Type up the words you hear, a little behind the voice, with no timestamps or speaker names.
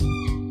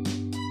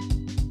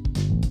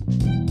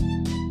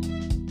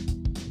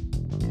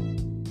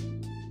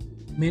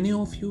Many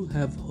of you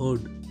have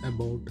heard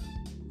about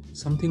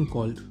something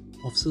called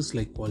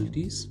officers-like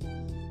qualities,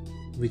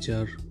 which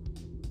are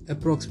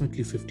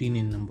approximately 15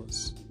 in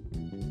numbers,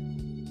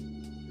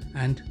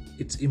 and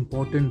its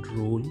important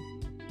role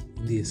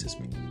in the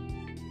SSB.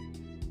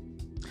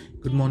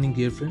 Good morning,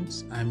 dear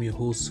friends. I am your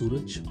host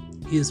Suraj.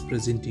 He is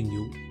presenting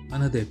you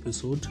another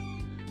episode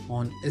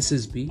on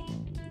SSB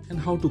and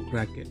how to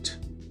crack it.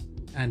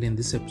 And in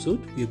this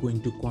episode, we are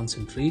going to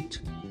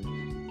concentrate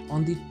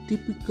on the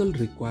typical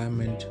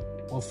requirement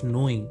of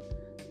knowing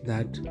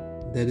that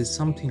there is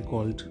something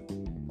called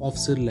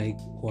officer-like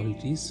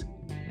qualities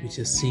which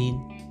are seen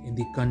in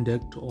the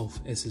conduct of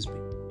SSB.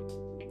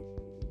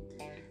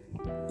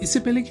 इससे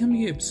पहले कि हम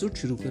ये episode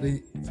शुरू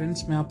करें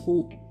friends, मैं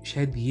आपको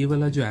शायद ये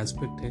वाला जो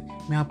एस्पेक्ट है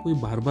मैं आपको ये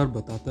बार बार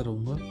बताता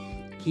रहूँगा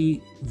कि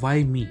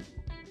why me,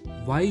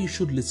 why you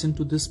should listen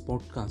to this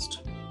podcast.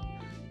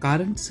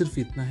 कारण सिर्फ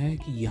इतना है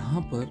कि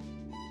यहाँ पर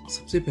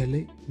सबसे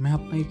पहले मैं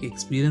अपना एक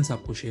एक्सपीरियंस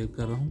आपको शेयर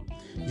कर रहा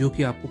हूँ जो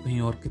कि आपको कहीं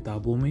और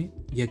किताबों में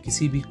या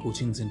किसी भी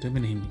कोचिंग सेंटर में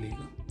नहीं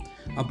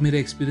मिलेगा। अब मेरा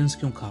एक्सपीरियंस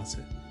क्यों खास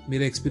है?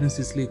 मेरा एक्सपीरियंस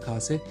इसलिए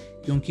खास है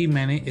क्योंकि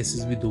मैंने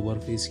एसएसबी 2 बार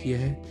फेस किया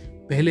है।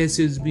 पहले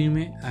एसएसबी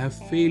में I have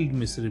failed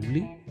miserably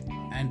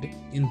and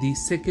in the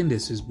second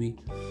SSB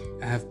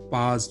I have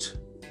passed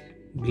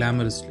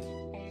ग्लैमरसली।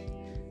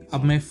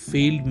 अब मैं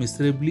फेल्ड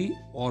मिजरेबली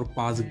और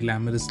पास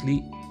ग्लैमरसली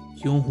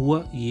क्यों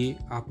हुआ ये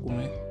आपको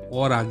मैं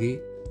और आगे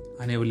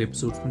आने वाले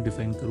एपिसोड्स में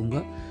डिफाइन करूंगा,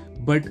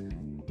 but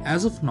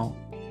as of now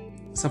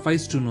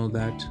suffice to know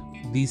that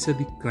these are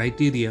the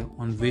criteria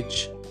on which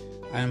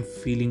I am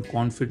feeling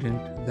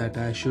confident that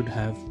I should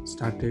have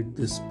started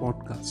this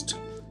podcast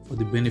for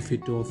the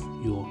benefit of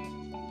you all.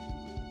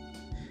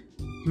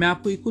 मैं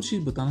आपको एक और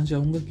चीज़ बताना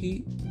चाहूँगा कि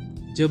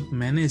जब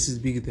मैंने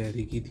SSB की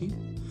तैयारी की थी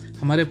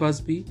हमारे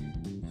पास भी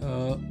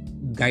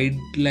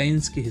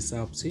गाइडलाइंस के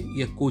हिसाब से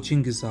या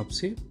कोचिंग के हिसाब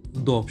से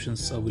 2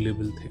 ऑप्शंस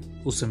अवेलेबल थे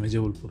उस समय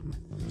जबलपुर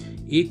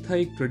में। एक था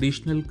एक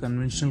traditional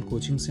conventional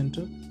coaching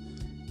centre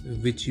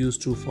which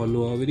used to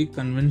follow a very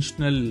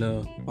conventional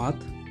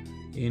path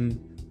in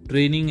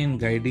training and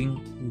guiding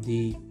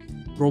the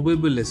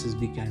probable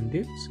SSB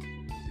candidates,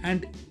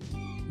 and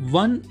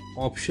one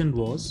option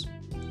was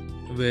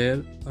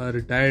where a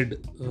retired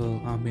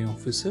army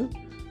officer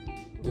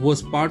who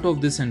was part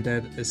of this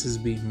entire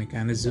SSB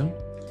mechanism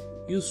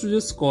used to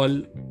just call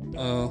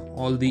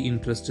all the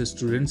interested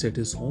students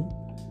at his home,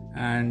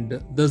 and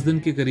 10 दिन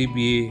के करीब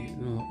ये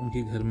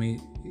उनके घर में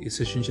ये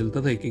session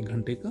चलता था 1-1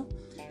 घंटे का,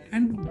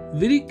 एंड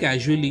वेरी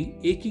कैजुअली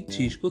एक एक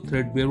चीज को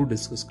थ्रेडबेयर वो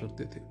डिस्कस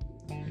करते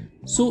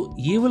थे। सो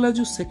ये वाला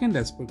जो सेकंड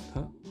एस्पेक्ट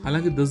था,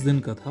 हालांकि 10 दिन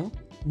का था,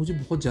 मुझे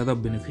बहुत ज़्यादा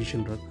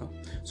बेनिफिशियल रखा।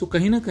 सो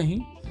कहीं ना कहीं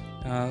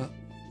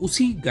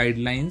उसी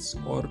गाइडलाइंस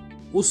और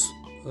उस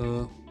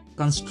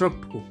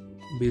कंस्ट्रक्ट को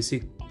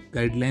बेसिक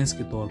गाइडलाइंस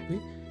के तौर पे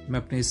मैं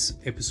अपने इस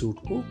एपिसोड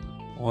को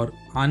और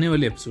आने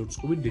वाले एपिसोड्स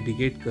को भी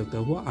डेडिकेट करता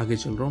हुआ आगे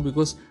चल रहा हूँ,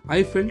 because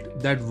I felt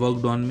that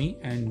worked on me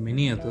and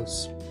many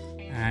others.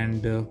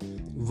 And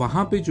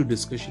वहाँ पे जो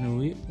डिस्कशन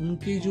हुई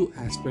उनके जो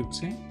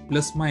एस्पेक्ट्स हैं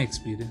प्लस माय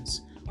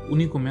एक्सपीरियंस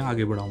उन्हीं को मैं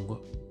आगे बढ़ाऊंगा।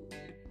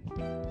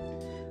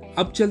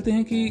 अब चलते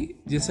हैं कि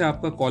जैसे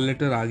आपका कॉल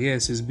लेटर आ गया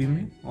एसएसबी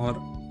में और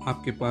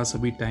आपके पास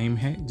अभी टाइम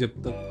है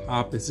जब तक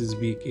आप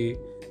एसएसबी के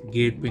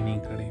गेट पे नहीं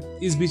खड़े,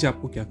 इस बीच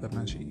आपको क्या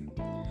करना चाहिए?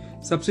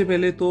 सबसे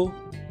पहले तो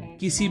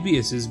किसी भी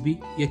एसएसबी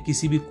या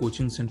किसी भी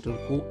कोचिंग सेंटर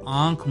को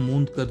आंख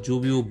मूंद कर जो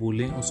भी वो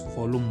बोलें उसको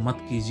फॉलो मत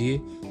कीजिए।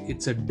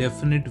 It's a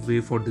definite way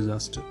for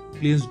disaster.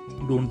 Please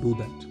don't do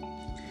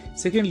that.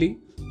 Secondly,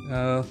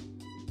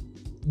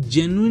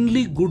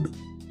 genuinely good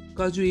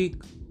का जो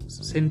एक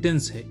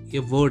सेंटेंस है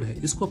या वर्ड है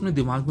इसको अपने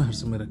दिमाग में हर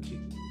समय रखिए,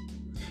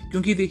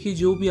 क्योंकि देखिए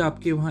जो भी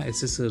आपके वहाँ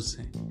एसेसर्स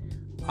हैं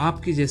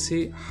आपके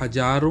जैसे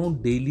हजारों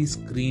डेली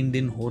स्क्रीन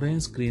इन हो रहे हैं,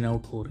 स्क्रीन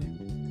आउट हो रहे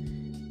हैं।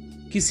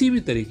 किसी भी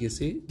तरीके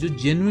से जो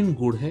जेन्युइन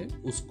गुड है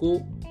उसको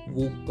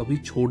वो कभी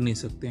छोड़ नहीं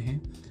सकते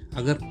हैं।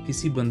 अगर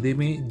किसी बंदे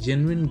में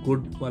जेन्युइन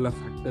गुड वाला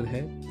फैक्टर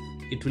है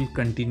it will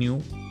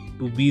continue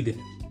to be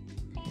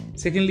there.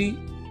 Secondly,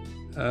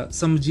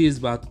 समझिए इस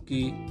बात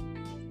की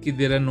कि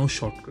देयर आर नो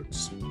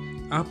शॉर्टकट्स।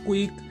 आपको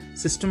एक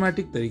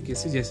सिस्टमैटिक तरीके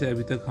से, जैसे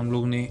अभी तक हम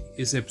लोग ने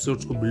इस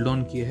एपिसोड्स को बिल्ड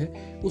ऑन किया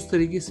है, उस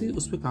तरीके से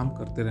उस पर काम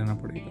करते रहना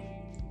पड़ेगा।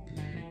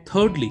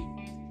 थर्डली,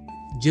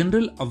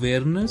 जनरल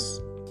अवेयरनेस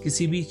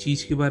किसी भी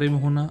चीज के बारे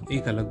में होना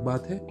एक अलग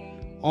बात है,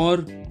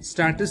 और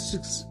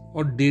स्टैटिस्टिक्स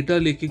और डेटा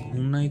लेके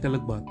घूमना एक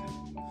अलग बात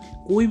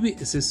है। कोई भी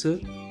एसेसर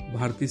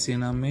भारतीय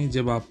सेना में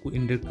जब आपको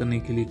इंडक्ट करने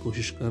के लिए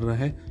कोशिश कर रहा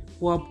है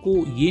वो आपको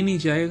ये नहीं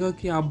चाहेगा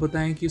कि आप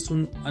बताएं कि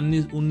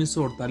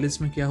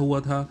 1948 में क्या हुआ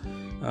था,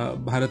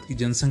 भारत की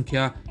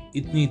जनसंख्या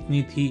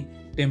इतनी थी,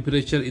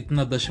 टेम्परेचर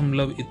इतना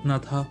दशमलव इतना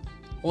था।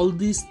 All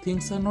these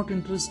things are not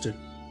interested.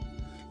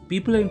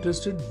 People are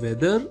interested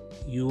whether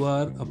you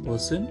are a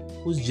person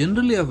who is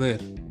generally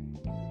aware.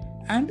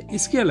 And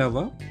इसके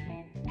अलावा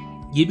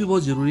ये भी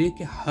बहुत जरूरी है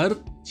कि हर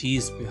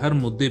चीज पे, हर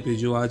मुद्दे पे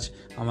जो आज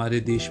हमारे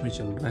देश में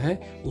चल रहा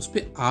है उस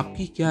पे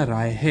आपकी क्या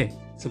राय है।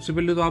 सबसे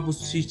पहले तो आप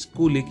उस चीज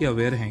को लेके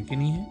अवेयर हैं कि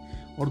नहीं है,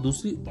 और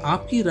दूसरी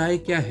आपकी राय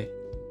क्या है।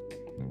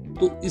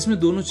 तो इसमें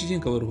दोनों चीज़ें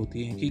कवर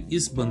होती हैं कि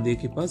इस बंदे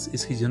के पास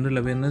इसकी जनरल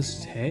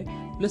अवेयरनेस है,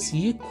 प्लस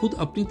ये खुद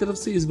अपनी तरफ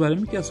से इस बारे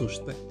में क्या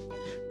सोचता है।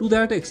 टू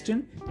दैट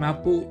एक्सटेंट मैं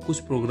आपको कुछ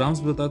प्रोग्राम्स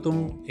बताता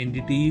हूँ।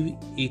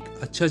 एनडीटीवी एक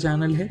अच्छा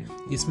चैनल है,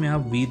 इसमें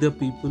आप we the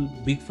people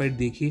big fight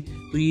देखिए,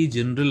 तो ये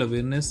जनरल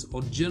अवेयरनेस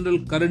और जनरल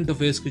करंट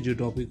अफेयर्स के जो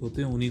टॉपिक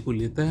होते हैं उन्हीं को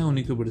लेता है,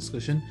 उन्हीं के ऊपर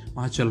डिस्कशन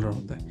वहाँ चल रहा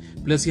होता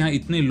है। प्लस यहाँ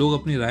इतने लोग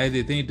अपनी राय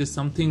देते हैं, इट इज़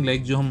समथिंग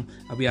लाइक जो हम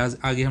अभी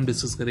आगे हम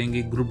डिस्कस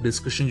करेंगे, ग्रुप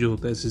डिस्कशन जो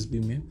होता है एसएसबी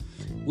में,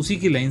 उसी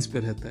की लाइन्स पर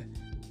रहता है।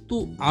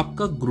 तो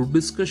आपका group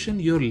discussion,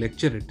 your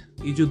lecture it,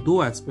 ये जो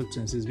दो एस्पेक्ट्स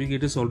हैं एसएसबी के,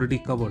 it is already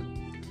covered,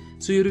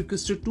 so you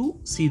requested to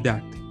see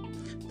that.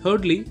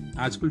 Thirdly,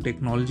 आजकल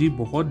टेक्नोलॉजी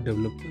बहुत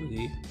डेवलप कर गई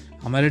है।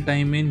 हमारे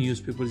टाइम में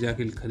न्यूज़पेपर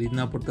जाके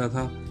खरीदना पड़ता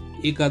था,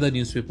 एक आधा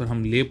न्यूज़पेपर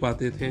हम ले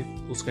पाते थे,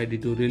 उसका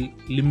एडिटोरियल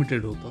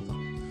लिमिटेड होता था।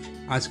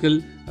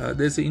 आजकल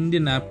जैसे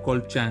इंडियन ऐप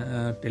कॉल्ड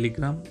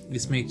टेलीग्राम,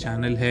 इसमें एक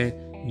चैनल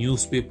है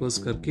न्यूज़पेपर्स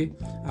करके,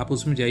 आप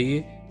उसमें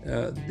जाइए।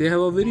 They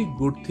have a very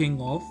good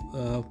thing of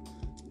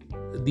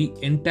the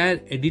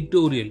entire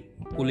editorial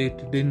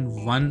collected in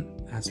one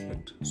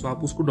aspect. सो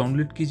आप उसको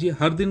डाउनलोड कीजिए,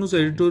 हर दिन उस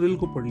एडिटोरियल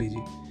को पढ़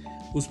लीजिए।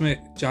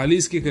 उसमें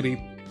 40 के करीब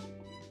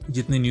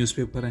जितने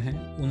न्यूज़पेपर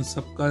हैं उन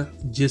सब का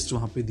जिस्ट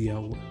वहाँ पे दिया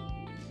हुआ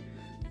है।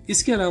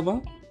 इसके अलावा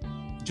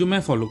जो मैं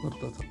फॉलो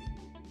करता था,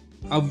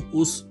 अब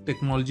उस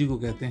टेक्नोलॉजी को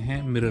कहते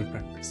हैं मिरर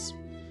प्रैक्टिस।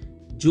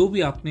 जो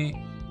भी आपने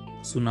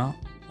सुना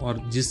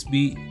और जिस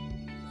भी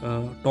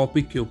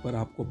टॉपिक के ऊपर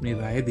आपको अपनी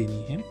राय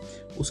देनी है,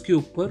 उसके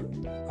ऊपर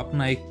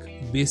अपना एक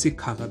बेसिक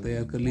खाका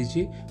तैयार कर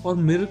लीजिए और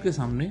मिरर के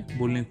सामने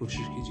बोलने की कोशिश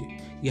कीजिए।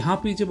 यहाँ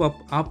पे जब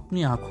आप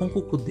अपनी आँखों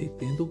को खुद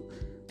देखते हैं तो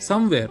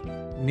समवेयर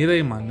मेरा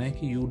ये मानना है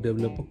कि you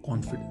develop a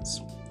confidence.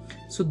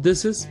 So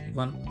this is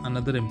one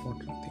another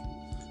important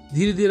thing.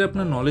 धीरे धीरे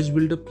अपना नॉलेज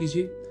बिल्डअप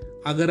कीजिए।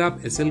 अगर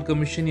आप एसएल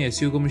कमीशन या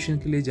एसईओ कमीशन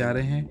के लिए जा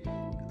रहे हैं,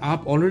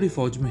 आप ऑलरेडी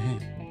फौज में हैं,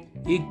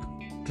 एक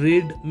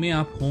ट्रेड में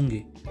आप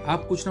होंगे,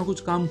 आप कुछ ना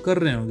कुछ काम कर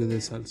रहे होंगे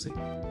 10 साल से।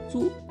 तो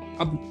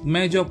अब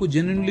मैं जो आपको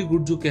जेन्युइनली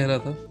गुड जो कह रहा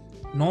था,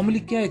 नॉर्मली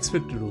क्या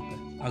एक्सपेक्टेड होता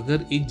है,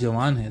 अगर एक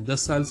जवान है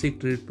 10 साल से एक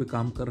ट्रेड पे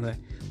काम कर रहा है,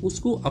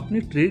 उसको अपने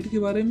ट्रेड के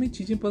बारे में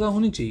चीज़ें पता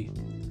होनी चाहिए।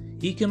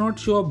 He can not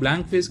show a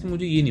blank face कि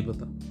मुझे ये नहीं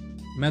पता।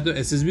 मैं तो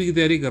एसएसबी की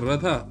तैयारी कर रहा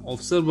था,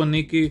 ऑफिसर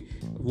बनने के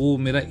वो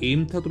मेरा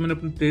एम था, तो मैंने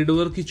अपने ट्रेड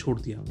वर्क ही छोड़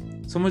दिया।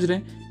 समझ रहे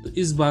हैं? तो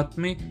इस बात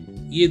में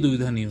ये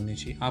दुविधा नहीं होनी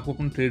चाहिए। आपको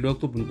अपना ट्रेड वर्क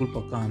तो बिल्कुल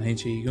पक्का आना ही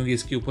चाहिए, क्योंकि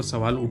इसके ऊपर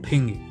सवाल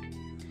उठेंगे।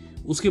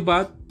 उसके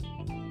बाद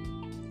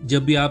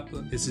जब भी आप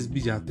एसएसबी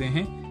जाते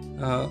हैं,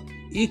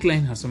 एक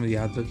लाइन हर समय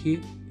याद रखिए,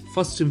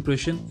 first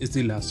impression is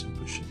the last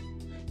impression.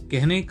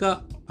 कहने का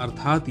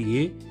अर्थात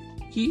ये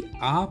कि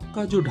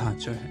आपका जो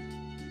ढांचा है,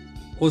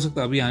 हो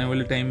सकता है अभी आने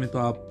वाले टाइम में तो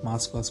आप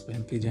मास्क वास्क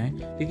पहन के जाएं,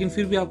 लेकिन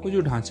फिर भी आपका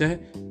जो ढांचा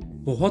है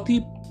बहुत ही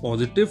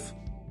पॉजिटिव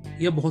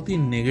या बहुत ही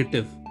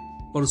नेगेटिव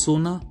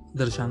पर्सोना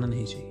दर्शाना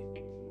नहीं चाहिए।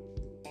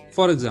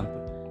 फॉर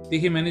एग्जाम्पल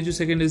देखिए, मैंने जो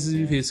सेकेंड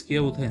एसएसबी फेस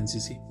किया वो था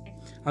एनसीसी।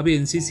 अभी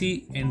एनसीसी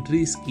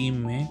एंट्री स्कीम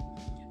में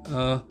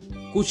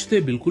कुछ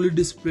थे बिल्कुल ही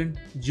डिसिप्लिन,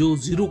 जो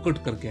जीरो कट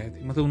करके आए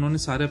थे, मतलब उन्होंने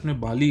सारे अपने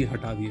बाल ही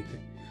हटा दिए थे।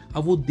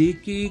 अब वो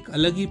देख के एक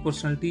अलग ही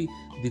पर्सनालिटी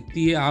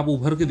दिखती है, आप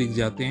उभर के दिख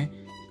जाते हैं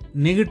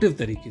नेगेटिव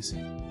तरीके से।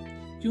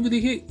 क्योंकि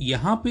देखिए,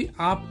 यहाँ पे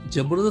आप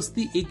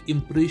जबरदस्ती एक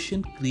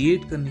इम्प्रेशन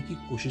क्रिएट करने की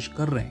कोशिश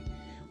कर रहे हैं,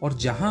 और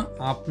जहां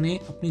आपने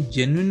अपनी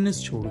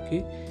जेन्युइननेस छोड़ के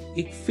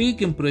एक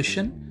फेक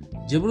इम्प्रेशन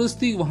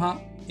जबरदस्ती वहां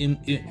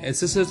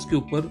एसएसएस के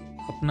ऊपर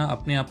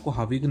अपने आप को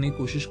हावी करने की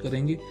कोशिश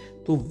करेंगे,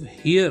 तो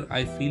here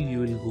I feel you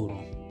will go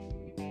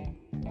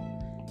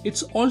wrong.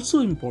 It's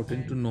also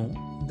important to know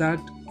that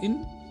in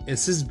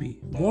SSB,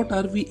 what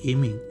are we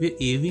aiming? We're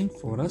aiming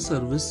for a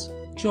service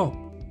job.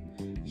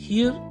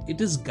 Here,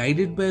 it is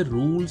guided by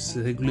rules,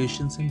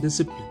 regulations, and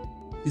discipline.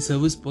 The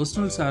service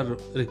personals are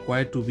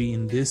required to be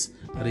in this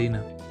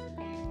arena.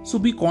 So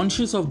be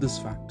conscious of this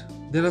fact.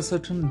 There are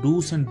certain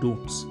do's and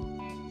don'ts,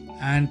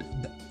 and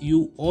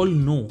you all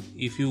know,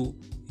 if you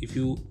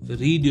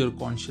read your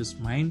conscious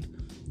mind,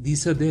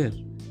 these are there.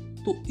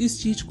 तो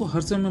इस चीज को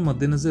हर समय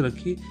मद्देनजर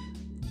रखिए,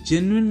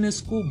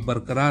 genuineness को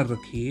बरकरार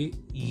रखिए।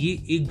 ये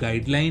एक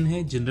गाइडलाइन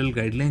है, जनरल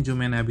गाइडलाइन, जो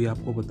मैंने अभी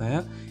आपको बताया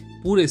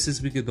पूरे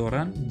एसएसबी के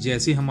दौरान।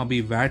 जैसे हम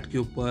अभी वैट के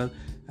ऊपर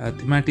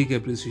थीमेटिक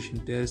एप्रिसिएशन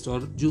टेस्ट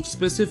और जो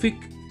स्पेसिफिक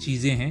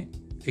चीज़ें हैं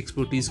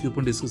एक्सपर्टीज के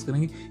ऊपर डिस्कस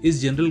करेंगे,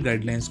 इस जनरल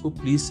गाइडलाइंस को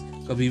प्लीज़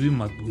कभी भी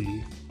मत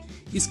भूलिए।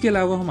 इसके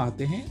अलावा हम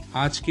आते हैं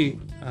आज के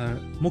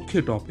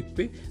मुख्य टॉपिक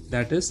पे,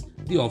 that is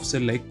the officer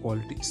like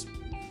qualities.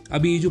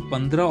 अभी ये जो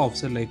 15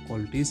 ऑफिसर लाइक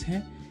क्वालिटीज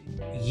हैं,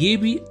 ये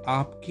भी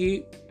आपके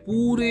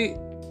पूरे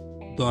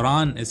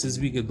दौरान,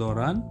 एसएसबी के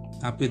दौरान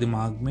आपके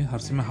दिमाग में हर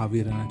समय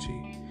हावी रहना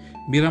चाहिए।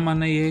 मेरा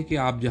मानना यह है कि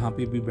आप जहाँ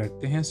पे भी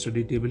बैठते हैं,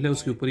 स्टडी टेबल है,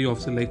 उसके ऊपर ये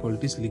ऑफिसर लाइक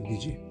क्वालिटीज लिख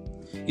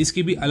दीजिए।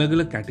 इसकी भी अलग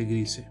अलग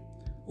कैटेगरीज है,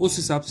 उस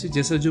हिसाब से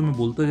जैसा जो मैं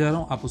बोलता जा रहा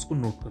हूँ आप उसको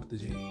नोट करते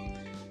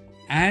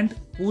जाइए। एंड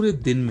पूरे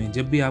दिन में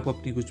जब भी आप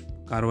अपनी कुछ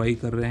कार्रवाई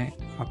कर रहे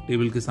हैं, आप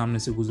टेबल के सामने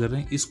से गुजर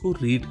रहे हैं, इसको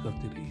रीड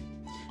करते रहिए,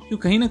 क्योंकि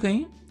कहीं ना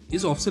कहीं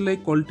इस ऑफिसर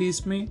लाइक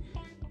क्वालिटीज में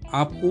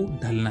आपको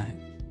ढलना है।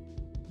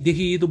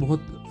 देखिए, ये तो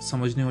बहुत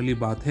समझने वाली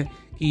बात है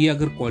कि ये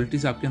अगर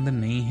क्वालिटीज आपके अंदर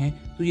नहीं है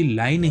तो ये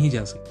लाई नहीं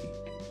जा सकती।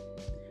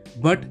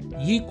 बट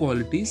ये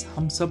क्वालिटीज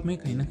हम सब में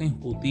कहीं ना कहीं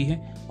होती है,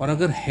 और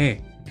अगर है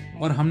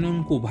और हमने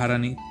उनको उभारा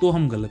नहीं तो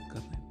हम गलत कर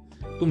रहे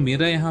हैं। तो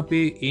मेरा यहाँ पे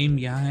एम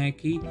यहाँ है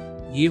कि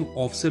ये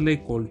ऑफिसर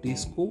लाइक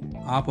क्वालिटीज को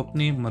आप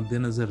अपने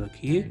मद्देनजर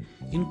रखिए,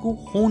 इनको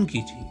होन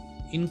कीजिए,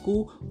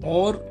 इनको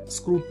और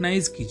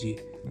स्क्रूटनाइज कीजिए,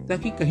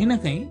 ताकि कहीं ना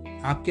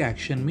कहीं आपके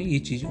एक्शन में ये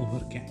चीज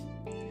उभर के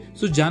आए।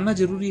 सो जानना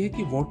जरूरी है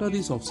कि what are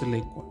this officer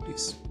like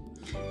qualities.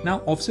 Now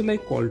officer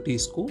like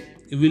qualities को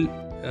will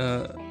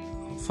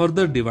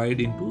further divide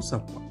into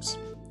subparts.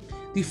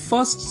 The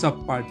first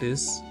subpart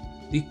is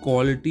the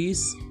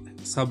qualities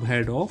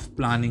subhead of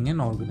planning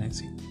and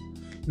organizing.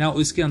 Now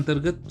इसके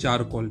अंतर्गत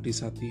 4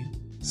 क्वालिटीज आती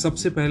है।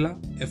 सबसे पहला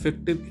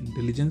effective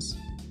intelligence,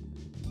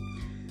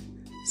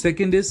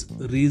 second is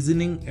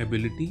reasoning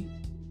ability,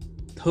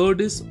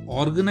 third is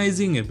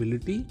organizing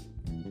ability,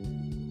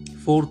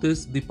 fourth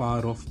is the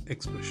power of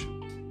expression.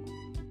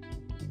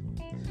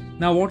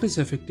 Now what is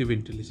effective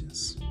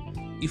intelligence?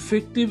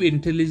 Effective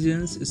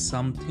intelligence is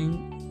something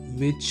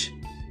which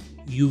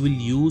you will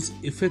use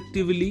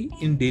effectively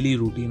in daily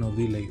routine of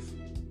the life.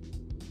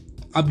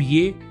 अब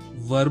ये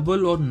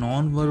verbal और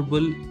non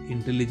verbal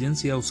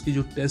intelligence या उसकी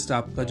जो test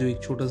आपका जो एक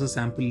छोटा सा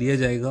सैंपल लिया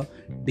जाएगा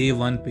डे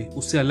 1 पे,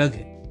 उससे अलग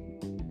है।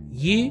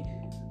 ये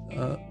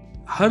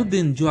हर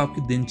दिन जो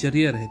आपकी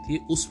दिनचर्या रहती है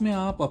उसमें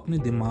आप अपने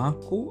दिमाग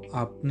को,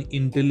 अपने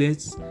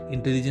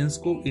इंटेलिजेंस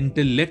को,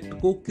 इंटेलेक्ट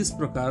को किस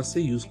प्रकार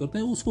से यूज करते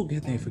हैं, उसको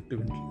कहते हैं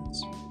इफेक्टिव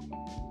इंटेलिजेंस।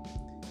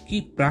 कि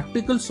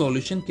प्रैक्टिकल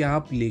सॉल्यूशन क्या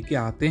आप लेके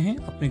आते हैं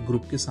अपने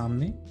ग्रुप के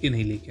सामने कि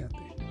नहीं लेके आते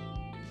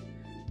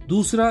हैं।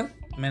 दूसरा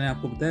मैंने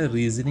आपको बताया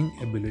reasoning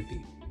ability.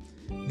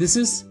 This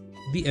is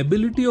the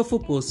ability of a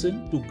person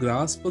to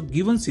grasp a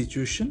given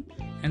situation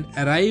and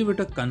arrive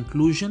at a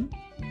conclusion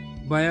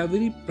bye a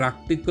very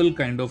practical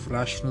kind of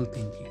rational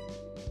thinking.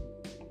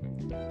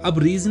 अब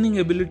रीजनिंग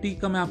एबिलिटी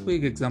का मैं आपको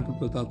एक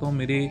एग्जांपल बताता हूँ।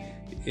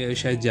 मेरे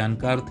शायद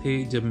जानकार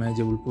थे जब मैं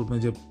जबलपुर में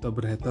जब तब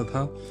रहता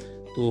था,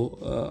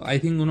 तो आई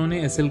थिंक उन्होंने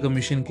एसएल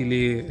कमीशन के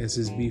लिए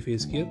एसएसबी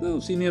फेस किया था,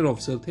 सीनियर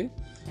ऑफिसर थे।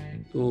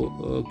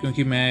 तो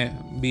क्योंकि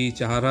मैं भी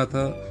चाह रहा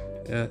था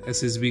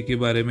एसएसबी के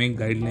बारे में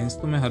गाइडलाइंस,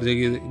 तो मैं हर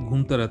जगह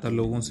घूमता रहता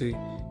लोगों से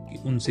कि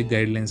उनसे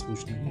गाइडलाइंस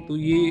पूछने की। तो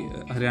ये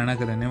हरियाणा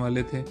के रहने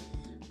वाले थे,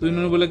 तो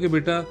इन्होंने बोला कि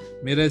बेटा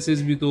मेरा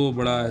एसएसबी तो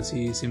बड़ा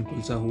ऐसी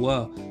सिंपल सा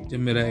हुआ। जब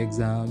मेरा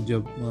एग्ज़ाम,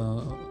 जब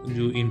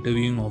जो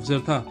इंटरव्यूइंग ऑफिसर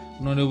था,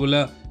 उन्होंने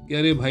बोला कि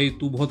अरे भाई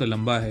तू बहुत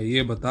लंबा है,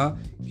 ये बता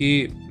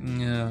कि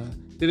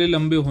तेरे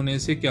लंबे होने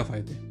से क्या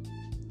फ़ायदे।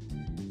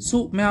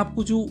 मैं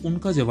आपको जो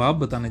उनका जवाब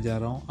बताने जा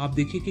रहा हूँ, आप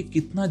देखिए कि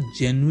कितना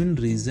जेन्युइन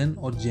रीज़न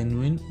और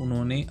जेन्युइन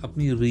उन्होंने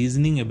अपनी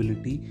रीजनिंग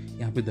एबिलिटी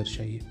यहाँ पे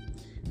दर्शाई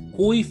है।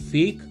 कोई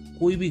फेक,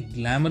 कोई भी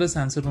ग्लैमरस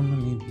आंसर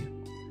उन्होंने नहीं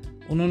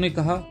दिया। उन्होंने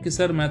कहा कि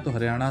सर मैं तो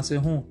हरियाणा से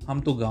हूँ,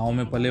 हम तो गांव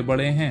में पले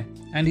बड़े हैं।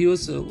 एंड ही वाज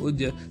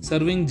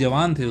सर्विंग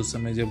जवान थे उस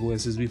समय जब वो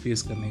एसएसबी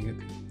फेस करने गए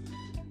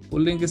थे।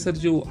 बोल रहे हैं कि सर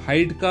जो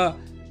हाइट का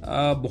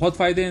बहुत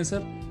फ़ायदे हैं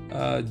सर।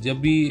 जब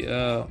भी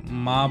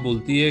माँ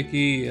बोलती है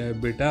कि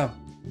बेटा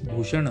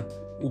भूषण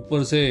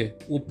ऊपर से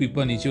वो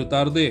पीपा नीचे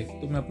उतार दे,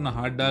 तो मैं अपना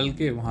हाथ डाल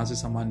के वहाँ से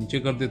सामान नीचे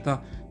कर देता,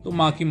 तो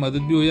माँ की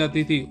मदद भी हो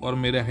जाती थी और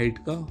मेरे हाइट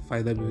का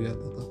फ़ायदा भी हो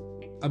जाता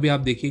था। अभी आप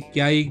देखिए,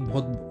 क्या एक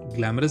बहुत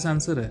ग्लैमरस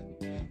आंसर है?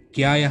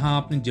 क्या यहाँ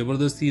आपने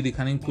ज़बरदस्ती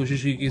दिखाने की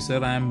कोशिश की कि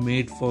sir I am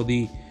made for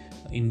the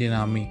Indian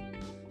army,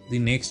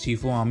 the next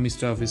chief of army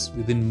staff is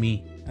with in मी?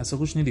 ऐसा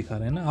कुछ नहीं दिखा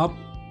रहे हैं ना।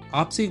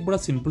 आपसे एक बड़ा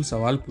सिंपल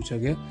सवाल पूछा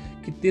गया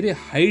कि तेरे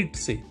हाइट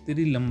से,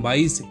 तेरी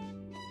लंबाई से,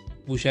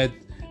 वो शायद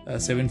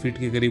 7 फीट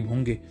के करीब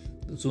होंगे,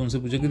 तो उनसे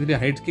पूछा कि तेरी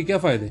हाइट के क्या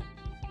फ़ायदे,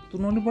 तो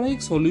उन्होंने बड़ा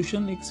एक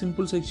सॉल्यूशन, एक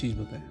सिंपल सा एक चीज़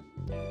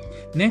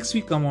बताया। Next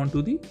we come on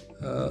to the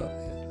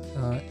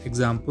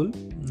example,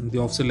 the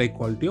officer like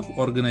quality of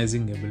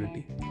organising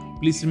ability.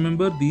 Please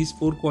remember these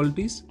 4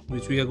 qualities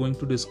which we are going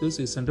to discuss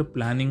is under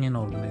planning and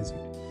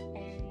organizing.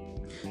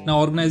 Now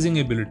organizing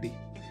ability.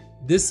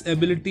 This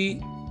ability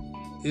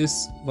is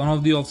one of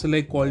the officer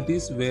like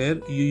qualities where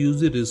you use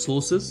the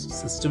resources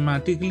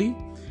systematically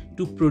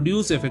to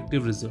produce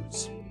effective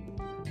results.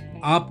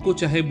 आपको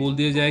चाहे बोल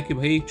दिया जाए कि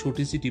भाई एक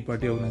छोटी C T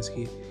party organise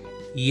की,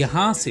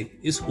 यहाँ से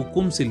इस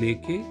हुक्म से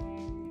लेके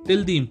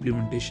टिल द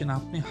इम्प्लीमेंटेशन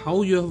आपने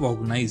how you have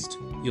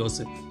organised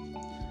yourself,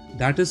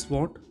 that is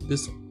what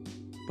this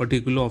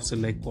particular officer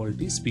like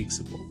quality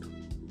speaks about.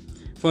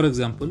 For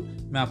example,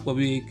 मैं आपको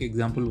अभी एक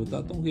एग्जाम्पल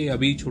बताता हूँ कि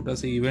अभी छोटा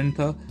सा इवेंट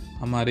था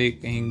हमारे,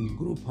 कहीं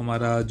ग्रुप,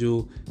 हमारा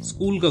जो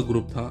स्कूल का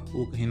ग्रुप था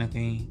वो कहीं ना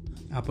कहीं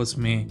आपस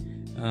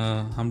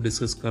में हम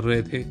डिस्कस कर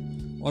रहे थे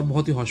और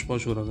बहुत ही हौश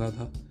पौश हो रहा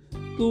था।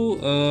 तो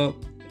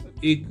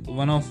एक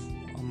one of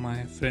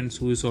my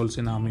friends who is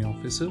also an army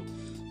officer,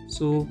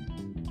 सो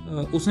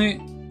उसने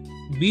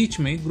बीच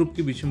में, ग्रुप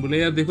के बीच में बोला,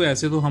 यार देखो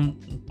ऐसे तो हम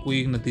कोई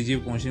एक नतीजे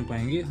पे पहुंच नहीं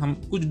पाएंगे, हम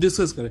कुछ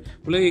डिस्कस करें।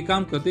 बोला एक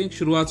काम करते हैं,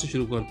 शुरुआत से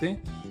शुरू करते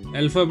हैं,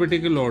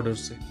 अल्फाबेटिकल ऑर्डर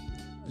से,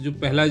 जो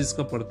पहला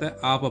जिसका पढ़ता है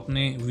आप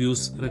अपने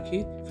व्यूज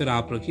रखिए, फिर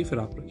आप रखिए, फिर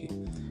आप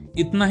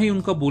रखिए। इतना ही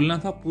उनका बोलना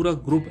था। पूरा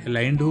ग्रुप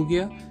अलाइंड हो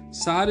गया,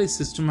 सारे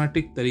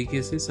सिस्टमैटिक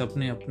तरीके से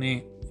सबने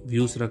अपने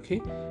व्यूज रखे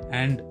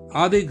एंड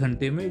आधे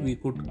घंटे में we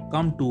could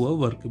come to a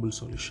workable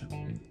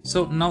solution.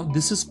 So now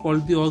this is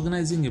called the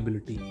organising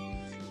ability.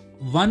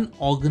 one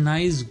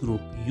organized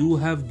group, you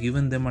have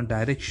given them a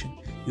direction,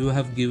 you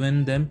have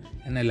given them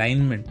an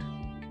alignment,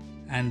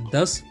 and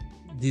thus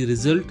the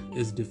result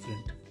is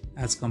different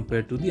as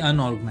compared to the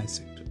unorganized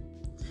sector.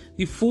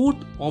 The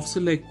fourth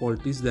officer-like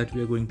qualities that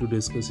we are going to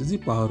discuss is the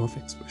power of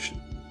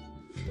expression.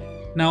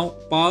 Now,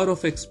 power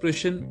of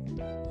expression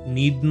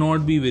need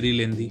not be very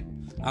lengthy.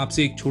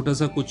 आपसे एक छोटा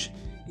सा कुछ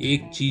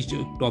एक चीज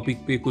topic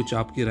पे कुछ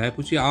आपकी राय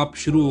पूछिए, आप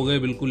शुरू हो गए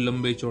बिल्कुल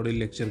लंबे चौड़े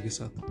लेक्चर के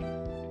साथ।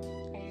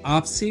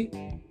 आपसे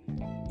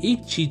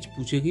एक चीज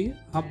पूछेगी,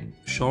 आप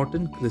शॉर्ट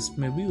एंड क्रिस्प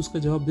में भी उसका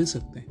जवाब दे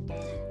सकते हैं।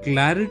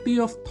 Clarity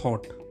of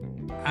thought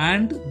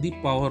and the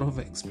power of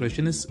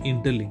expression is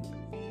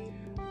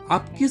interlinked.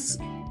 आप किस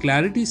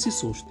क्लैरिटी से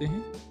सोचते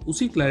हैं,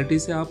 उसी क्लैरिटी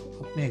से आप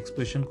अपने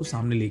एक्सप्रेशन को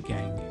सामने लेके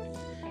आएंगे।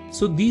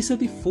 So these are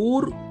the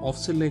 4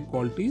 officer-like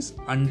qualities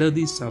under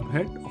the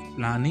subhead of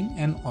planning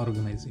and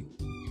organizing.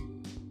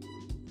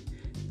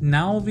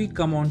 Now we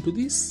come on to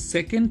the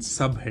second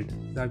subhead,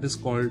 that is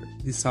called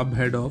the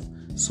subhead of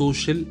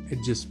social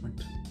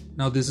adjustment.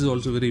 Now this is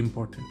also very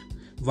important.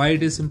 Why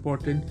it is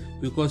important?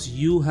 Because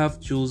you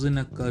have chosen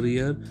a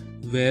career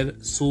where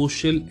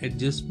social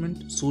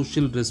adjustment,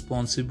 social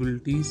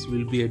responsibilities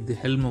will be at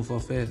the helm of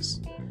affairs.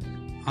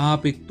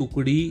 आप एक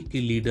टुकड़ी के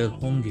leader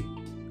होंगे।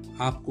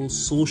 आपको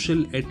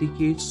social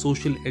etiquette,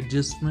 social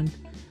adjustment,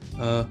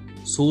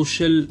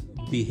 social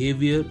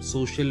behaviour,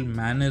 social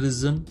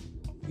mannerism,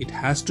 it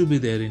has to be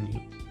there in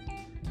you.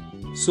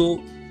 So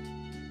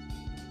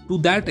to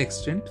that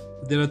extent,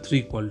 there are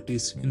 3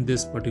 qualities in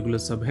this particular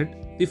subhead.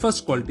 The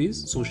first quality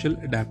is social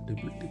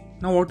adaptability.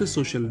 Now what is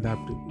social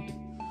adaptability?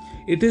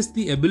 It is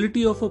the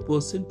ability of a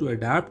person to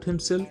adapt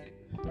himself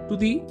to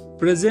the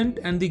present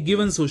and the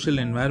given social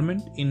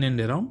environment in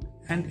and around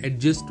and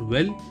adjust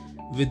well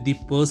with the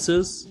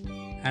persons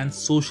and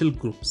social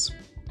groups.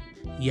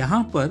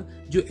 यहाँ पर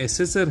जो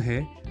assessor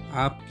है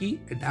आपकी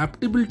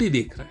adaptability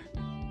देख रहा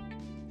है।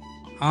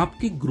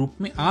 आपके group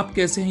में आप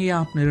कैसे हैं ये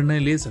आप निर्णय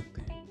ले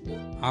सकते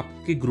हैं,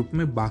 आपके ग्रुप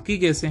में बाकी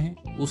कैसे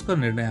हैं उसका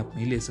निर्णय आप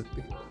नहीं ले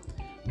सकते।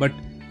 बट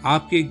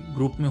आपके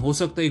ग्रुप में हो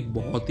सकता है एक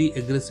बहुत ही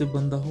एग्रेसिव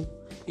बंदा हो,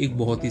 एक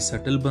बहुत ही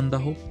सटल बंदा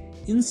हो।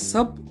 इन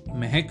सब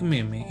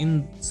महकमे में,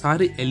 इन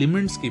सारे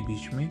एलिमेंट्स के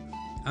बीच में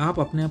आप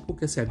अपने आप को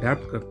कैसे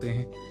अडेप्ट करते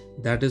हैं,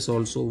 that is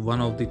also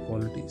one of the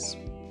qualities.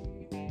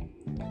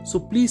 So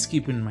please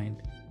keep in mind,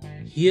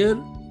 here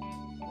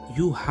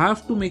you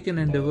have to make an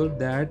endeavor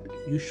that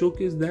you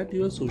showcase that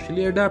you are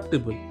socially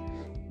adaptable.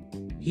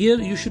 Here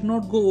you should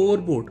not go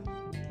overboard.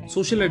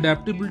 Social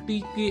adaptability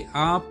के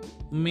आप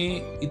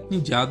में इतनी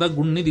ज़्यादा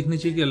गुण नहीं दिखने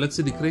चाहिए कि अलग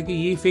से दिख रहा है कि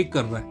ये फेक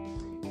कर रहा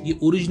है। ये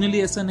ओरिजिनली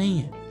ऐसा नहीं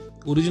है।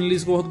 ओरिजिनली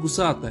इसको बहुत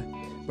गुस्सा आता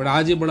है, बट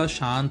आज ये बड़ा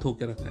शांत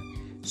होकर रखा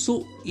है।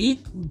 सो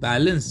एक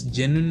बैलेंस,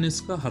 जेन्युइननेस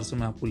का हर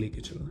समय आपको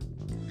लेके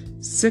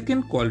चलना।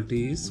 Second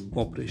quality is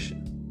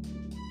cooperation.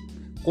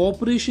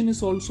 Cooperation is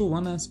also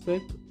one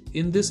aspect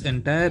in this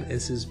entire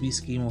SSB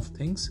scheme of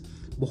things.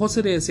 बहुत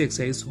सारे ऐसे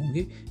एक्सरसाइज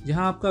होंगे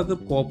जहां आपका अगर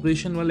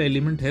कोऑपरेशन वाला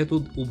एलिमेंट है तो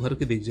उभर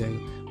के दिख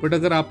जाएगा। बट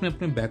अगर आपने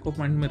अपने बैक ऑफ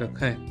माइंड में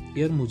रखा है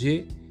यार मुझे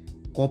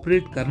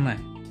कोऑपरेट करना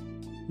है,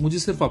 मुझे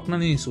सिर्फ अपना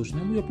नहीं सोचना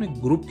है, मुझे अपने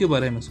ग्रुप के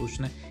बारे में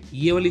सोचना है,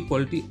 ये वाली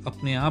क्वालिटी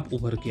अपने आप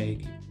उभर के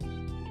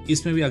आएगी।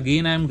 इसमें भी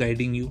again I am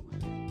guiding you,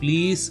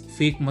 please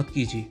fake मत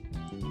कीजिए,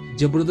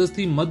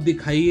 जबरदस्ती मत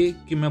दिखाइए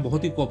कि मैं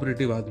बहुत ही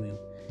कोऑपरेटिव आदमी हूँ।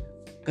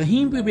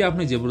 कहीं पे भी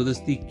आपने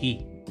जबरदस्ती की,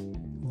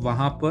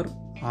 वहां पर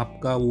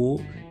आपका वो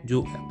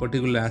जो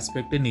पर्टिकुलर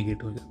एस्पेक्ट है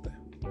निगेट हो जाता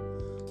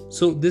है।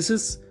 So this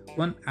is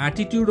one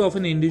attitude of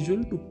an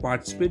individual to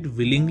participate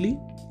willingly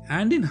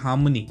and in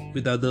harmony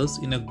with others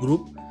in a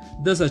group,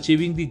 thus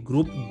achieving the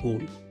group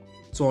goal.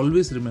 So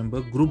always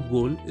remember, group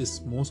goal is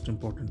most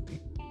important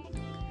thing.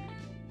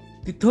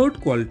 The third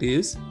quality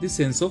is the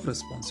sense of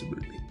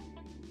responsibility.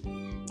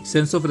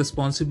 Sense of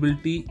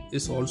responsibility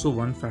is also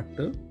one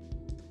factor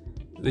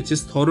which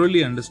is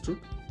thoroughly understood.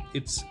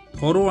 It's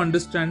thorough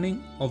understanding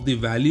of the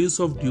values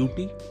of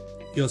duty,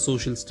 your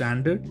social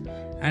standard,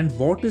 and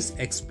what is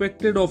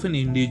expected of an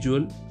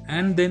individual,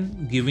 and then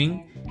giving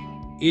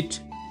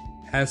it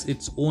has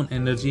its own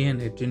energy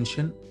and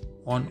attention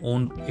on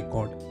own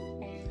accord.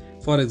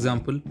 For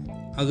example,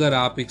 अगर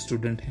आप एक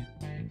student हैं,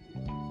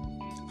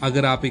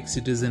 अगर आप एक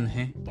citizen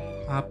हैं,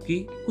 आपकी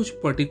कुछ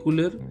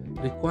पर्टिकुलर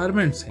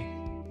रिक्वायरमेंट्स हैं,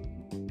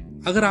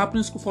 अगर आपने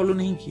उसको फॉलो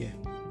नहीं किया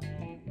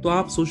है तो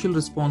आप सोशल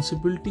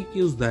रिस्पॉन्सिबिलिटी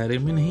के उस दायरे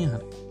में नहीं आ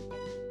रहे।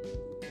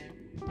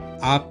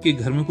 आपके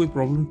घर में कोई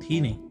प्रॉब्लम थी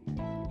नहीं,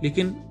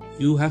 लेकिन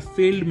यू हैव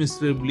फेल्ड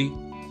मिसरेबली।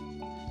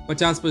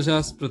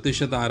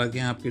 50% आ रखे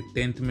हैं आपके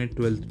 10th में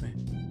 12th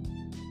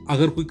में।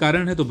 अगर कोई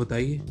कारण है तो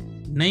बताइए,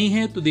 नहीं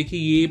है तो देखिए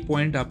ये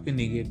पॉइंट आपके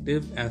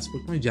नेगेटिव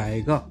एस्पेक्ट में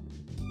जाएगा।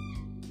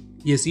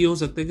 ये हो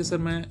सकता है कि सर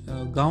मैं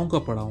गांव का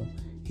पढ़ा हूँ,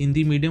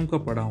 हिंदी मीडियम का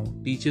पढ़ा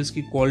हूँ, टीचर्स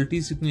की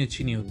क्वालिटीज इतनी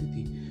अच्छी नहीं होती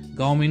थी,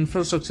 गांव में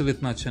इंफ्रास्ट्रक्चर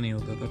इतना अच्छा नहीं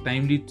होता था,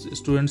 टाइमली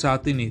स्टूडेंट्स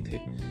आते नहीं थे,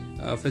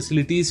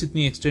 फैसिलिटीज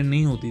इतनी एक्सटेंड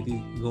नहीं होती थी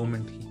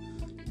गवर्नमेंट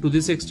की। टू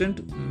दिस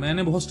एक्सटेंट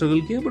मैंने बहुत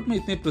स्ट्रगल किया, बट मैं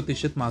इतने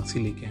प्रतिशत मार्क्स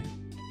ही लेके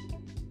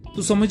आया।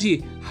 तो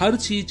समझिए, हर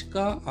चीज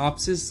का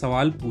आपसे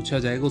सवाल पूछा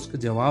जाएगा, उसका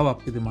जवाब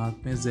आपके दिमाग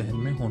में, जहन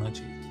में होना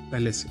चाहिए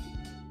पहले से।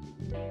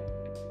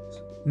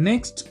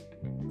 Next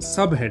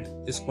subhead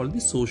is called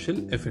the social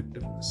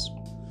effectiveness.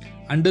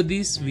 Under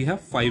these we have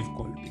 5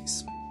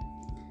 qualities.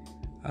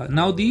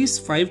 Now these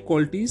 5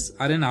 qualities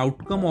are an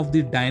outcome of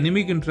the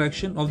dynamic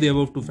interaction of the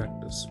above 2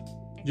 factors.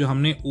 जो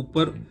हमने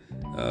ऊपर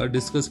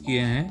डिस्कस किए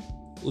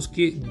हैं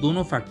उसके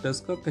दोनों फैक्टर्स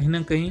का कहीं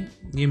ना कहीं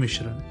ये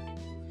मिश्रण है।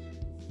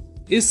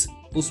 इस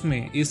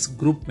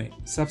ग्रुप में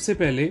सबसे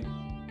पहले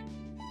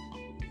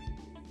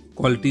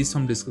क्वालिटीज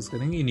हम डिस्कस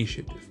करेंगे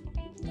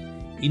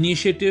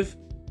इनिशिएटिव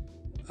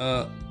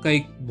का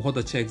एक बहुत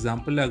अच्छा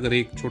एग्जाम्पल है। अगर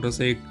एक छोटा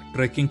सा एक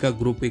ट्रैकिंग का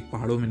ग्रुप एक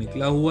पहाड़ों में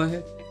निकला हुआ है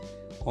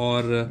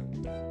और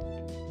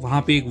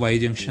वहां पे एक वाई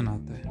जंक्शन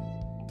आता है,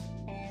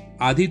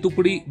 आधी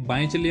टुकड़ी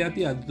बाएं चली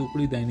जाती है, आधी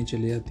टुकड़ी दाहिने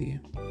चली जाती है।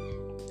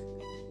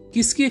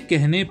 किसके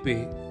कहने पे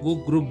वो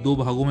ग्रुप 2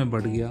 भागों में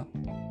बढ़ गया?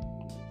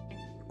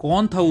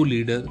 कौन था वो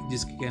लीडर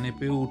जिसके कहने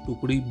पे वो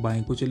टुकड़ी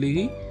बाएं को चली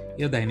गई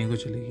या दाहिने को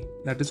चली गई?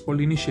 That is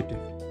called initiative.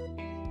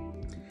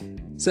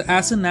 So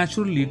as a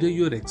natural leader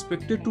you are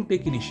expected to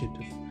take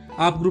initiative.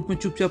 आप ग्रुप में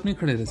चुपचाप नहीं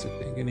खड़े रह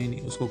सकते हैं कि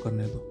नहीं उसको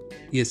करने दो।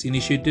 यस,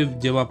 इनिशिएटिव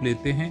जब आप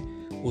लेते हैं,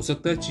 हो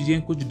सकता है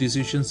चीजें कुछ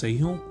डिसीजन सही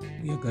हो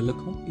या गलत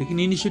हो, लेकिन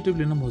इनिशिएटिव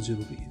लेना बहुत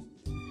जरूरी है।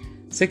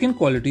 Second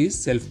quality is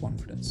self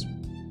confidence.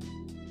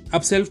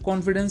 अब सेल्फ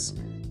कॉन्फिडेंस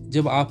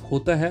जब आप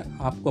होता है,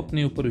 आपको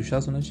अपने ऊपर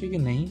विश्वास होना चाहिए कि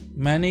नहीं,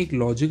 मैंने एक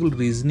लॉजिकल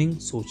रीजनिंग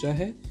सोचा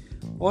है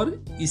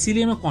और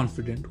इसीलिए मैं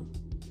कॉन्फिडेंट हूं।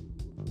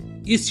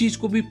 इस चीज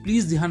को भी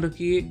प्लीज ध्यान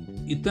रखिए,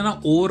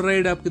 इतना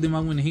ओवरराइड आपके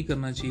दिमाग में नहीं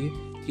करना चाहिए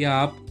कि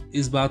आप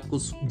इस बात को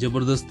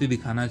जबरदस्ती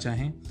दिखाना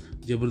चाहें,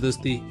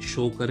 जबरदस्ती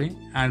शो करें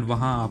एंड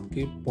वहां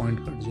आपके पॉइंट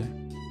कट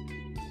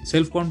जाए।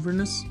 सेल्फ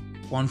कॉन्फिडेंस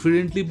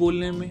कॉन्फिडेंटली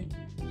बोलने में,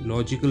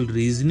 लॉजिकल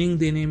रीजनिंग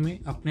देने में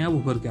अपने आप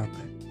उभर के आता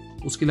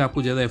है। उसके लिए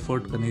आपको ज्यादा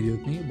एफर्ट करने की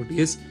जरूरत नहीं है, but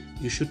yes,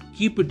 you should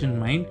keep it in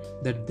mind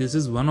that this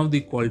is one of the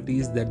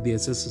qualities that the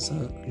SSS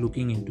are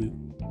looking into.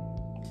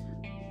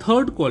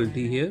 Third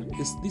quality here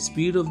is the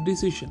speed of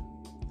decision.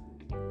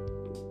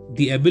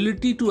 The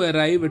ability to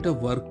arrive at a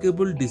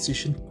workable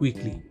decision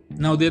quickly.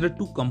 Now there are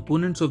 2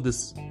 components of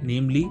this,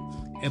 namely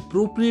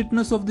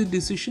appropriateness of the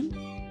decision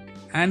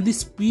and the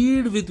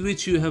speed with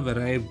which you have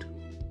arrived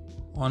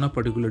on a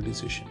particular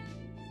decision.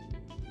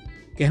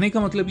 कहने का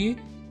मतलब ये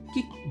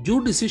कि जो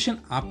decision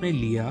आपने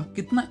लिया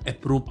कितना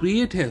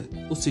appropriate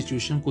है उस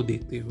सिचुएशन को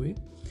देखते हुए,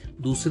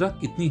 दूसरा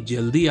कितनी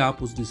जल्दी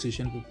आप उस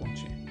डिसीजन पे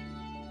पहुंचे।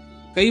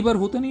 कई बार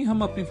होता नहीं,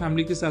 हम अपनी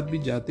फैमिली के साथ भी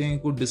जाते हैं,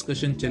 कोई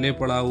डिस्कशन चले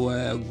पड़ा हुआ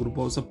है, ग्रुप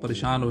ऑफ सब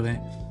परेशान हो रहे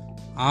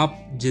हैं,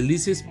 आप जल्दी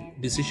से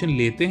डिसीजन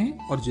लेते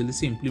हैं और जल्दी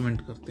से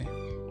इंप्लीमेंट करते हैं,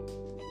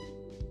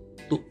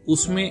 तो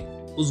उसमें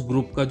उस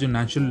ग्रुप का जो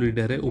नेचुरल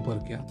लीडर है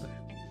उभर के आता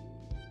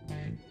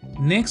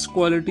है। Next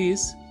quality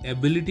is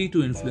ability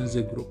to influence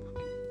the group.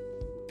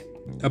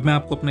 अब मैं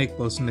आपको अपना एक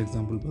पर्सनल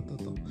एग्जांपल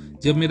बताता हूँ।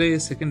 जब मेरा ये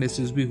सेकंड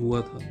एसएसबी हुआ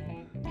था,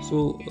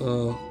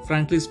 सो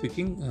फ्रैंकली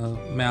स्पीकिंग,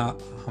 मैं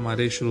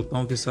हमारे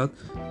श्रोताओं के साथ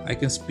I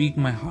can speak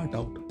my heart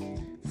out.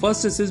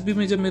 First SSB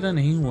में जब मेरा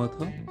नहीं हुआ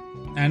था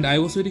and I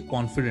was very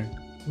confident,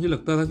 मुझे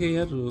लगता था कि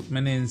यार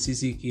मैंने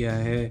एनसीसी किया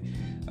है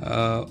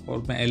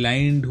और मैं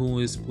अलाइंड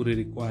हूँ इस पूरे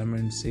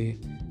रिक्वायरमेंट से,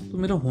 तो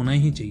मेरा होना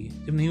ही चाहिए।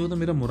 जब नहीं हुआ तो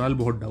मेरा मोरल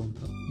बहुत डाउन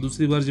था।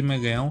 दूसरी बार जब मैं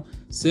गया हूँ,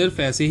 सिर्फ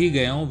ऐसे ही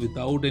गया हूँ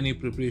without any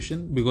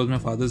preparation, because my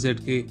father said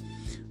के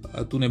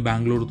तूने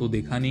बैंगलोर तो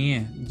देखा नहीं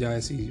है, जा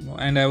ऐसे ही।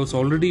 And I was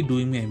already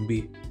doing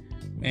MBA।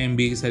 मैं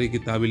MBA की सारी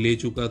किताबें ले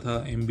चुका था,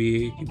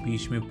 MBA के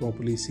बीच में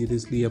प्रॉपरली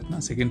सीरियसली अपना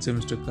सेकेंड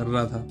सेमेस्टर कर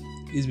रहा था।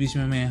 इस बीच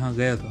में मैं यहाँ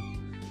गया था,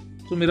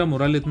 तो मेरा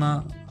मोरल इतना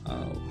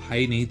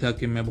हाई नहीं था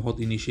कि मैं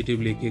बहुत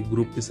इनिशिएटिव लेके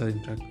ग्रुप के साथ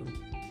इंटरेक्ट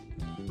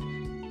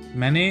करूँ।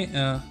 मैंने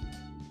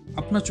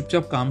अपना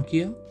चुपचाप काम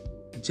किया,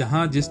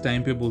 जहाँ जिस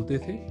टाइम पे बोलते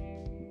थे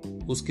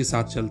उसके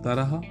साथ चलता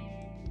रहा।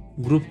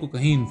 ग्रुप को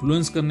कहीं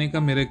इन्फ्लुएंस करने का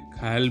मेरे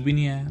ख्याल भी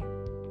नहीं आया।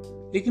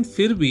 लेकिन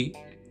फिर भी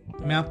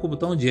मैं आपको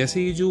बताऊं,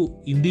 जैसे ये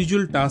जो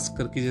इंडिविजुअल टास्क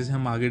करके जैसे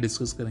हम आगे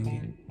डिस्कस करेंगे,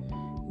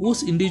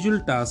 उस इंडिविजुअल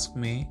टास्क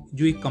में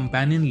जो एक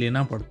कंपेनियन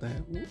लेना पड़ता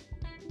है, वो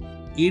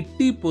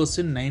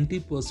 80%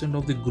 90%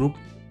 ऑफ द ग्रुप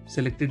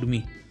सेलेक्टेड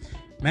मी।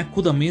 मैं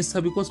खुद अमेज था,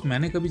 बिकॉज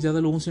मैंने कभी ज़्यादा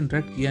लोगों से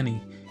इंटरेक्ट किया नहीं।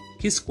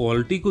 किस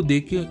क्वालिटी को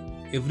देख के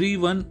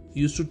everyone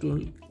used to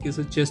tell कि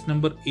sir chest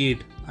number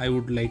 8 I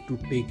would like to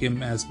take him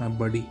as my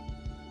buddy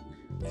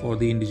for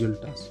the individual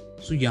task.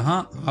 So यहाँ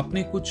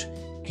आपने कुछ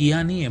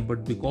किया नहीं है,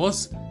 but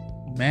because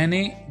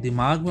मैंने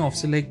दिमाग में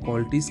ऑफिसर लाइक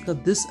क्वालिटीज का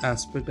this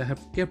aspect I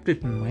have kept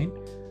it in mind,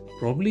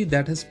 probably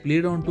that has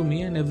played on to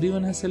me and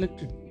everyone has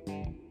selected.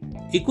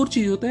 एक और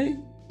चीज होता है,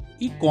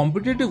 एक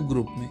कॉम्पिटिटिव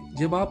ग्रुप में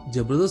जब आप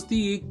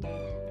जबरदस्ती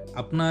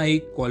अपना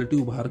एक क्वालिटी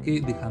उभार के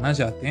दिखाना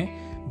चाहते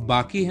हैं,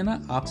 बाकी है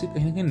ना आपसे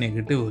कहीं ना कहीं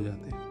नेगेटिव हो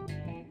जाते हैं।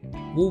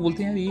 वो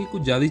बोलते हैं ये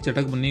कुछ ज्यादा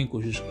चटक बनने की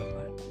कोशिश कर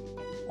रहा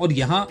है, और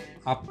यहाँ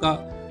आपका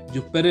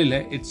जो पेरिल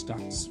है इट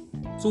स्टार्ट्स।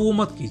 सो वो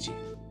मत कीजिए।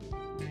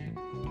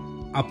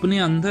 अपने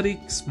अंदर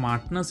एक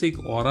स्मार्टनेस, एक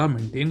ऑरा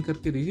मेंटेन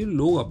करके रहिए,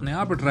 लोग अपने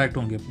आप अट्रैक्ट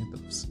होंगे अपनी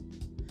तरफ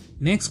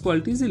से। Next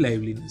quality is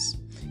liveliness.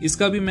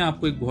 इसका भी मैं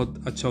आपको एक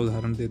बहुत अच्छा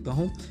उदाहरण देता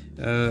हूँ।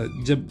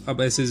 जब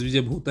अब एसएसबी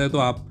जब होता है तो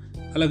आप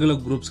अलग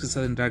अलग ग्रुप्स के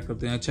साथ इंटरेक्ट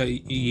करते हैं। अच्छा,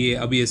 ये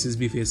अभी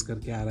एसएसबी फेस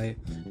करके आ रहा है,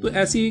 तो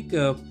ऐसी एक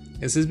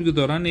एसएसबी के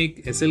दौरान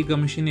एक एसएल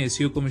कमीशन या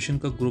एसईओ कमीशन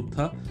का ग्रुप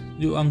था,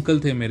 जो अंकल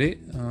थे मेरे,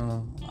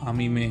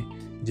 आर्मी में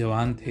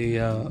जवान थे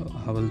या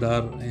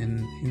हवलदार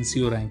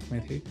एनसीओ रैंक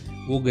में थे,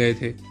 वो गए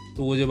थे।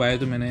 तो वो जब आए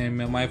तो मैंने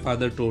माय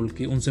फादर टोल्ड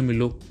कि उनसे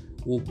मिलो,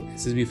 वो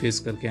एसएसबी फेस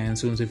करके आए हैं,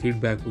 उनसे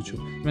फीडबैक पूछो।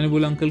 मैंने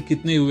बोला अंकल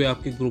कितने हुए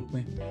आपके ग्रुप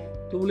में?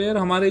 तो बोले यार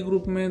हमारे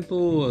ग्रुप में तो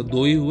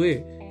 2 ही हुए,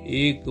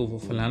 एक वो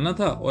फलाना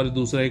था और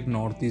दूसरा एक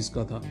नॉर्थ ईस्ट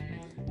का था।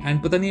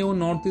 एंड पता नहीं वो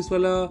नॉर्थ ईस्ट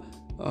वाला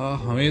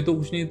हमें तो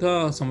कुछ नहीं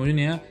था, समझ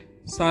नहीं आया।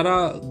 सारा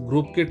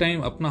ग्रुप के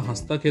टाइम अपना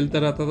हंसता खेलता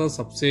रहता था,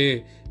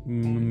 सबसे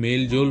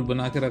मेल जोल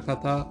बना के रखा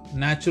था,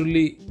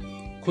 नेचुरली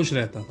खुश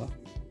रहता था,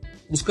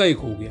 उसका एक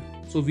हो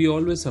गया। So we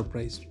always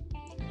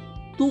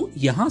surprised. तो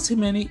यहाँ से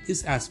मैंने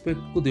इस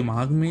एस्पेक्ट को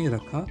दिमाग में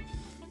रखा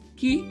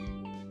कि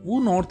वो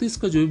नॉर्थ ईस्ट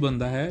का जो भी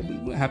बंदा है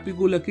बिल्कुल हैप्पी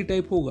गो लकी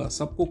टाइप होगा,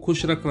 सबको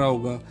खुश रख रहा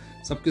होगा,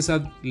 सबके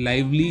साथ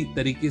लाइवली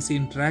तरीके से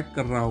इंटरेक्ट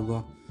कर रहा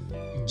होगा,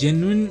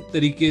 जेन्युइन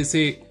तरीके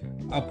से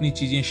अपनी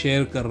चीज़ें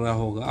शेयर कर रहा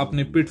होगा,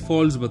 अपने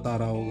पिटफॉल्स बता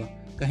रहा होगा।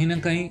 कहीं ना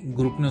कहीं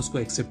ग्रुप ने उसको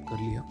एक्सेप्ट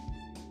कर लिया।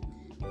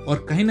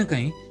 और कहीं ना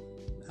कहीं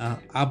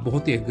आप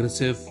बहुत ही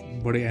एग्रेसिव,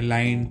 बड़े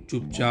अलाइन,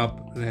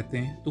 चुपचाप रहते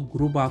हैं तो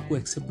ग्रुप आपको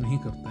एक्सेप्ट नहीं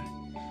करता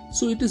है।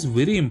 So it is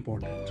very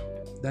important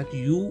that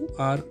you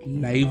are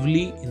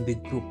lively in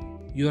the group,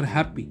 you are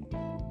happy.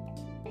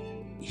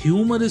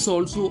 Humor is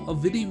also a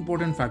very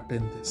important factor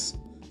in this.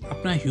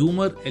 अपना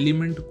humor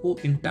element को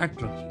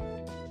intact रखिए.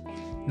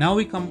 Now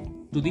we come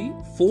to the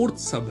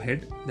 4th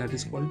subhead, that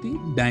is called the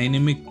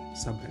dynamic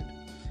subhead.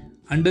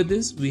 Under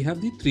this we have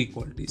the 3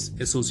 qualities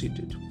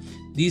associated.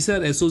 These are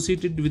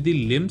associated with the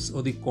limbs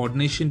or the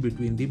coordination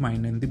between the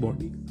mind and the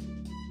body.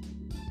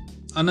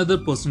 Another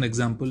personal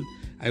example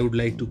I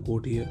would like to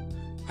quote here.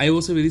 I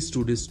was a very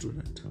studious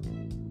student.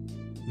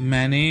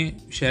 मैंने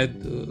शायद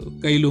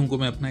कई लोगों को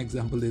मैं अपना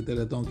example देता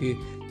रहता हूँ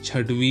कि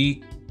 6वीं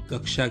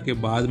कक्षा के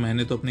बाद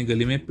मैंने तो अपनी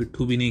गली में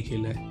पिट्ठू भी नहीं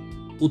खेला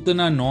है।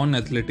 उतना नॉन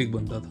एथलेटिक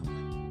बंदा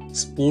था।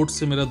 स्पोर्ट्स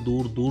से मेरा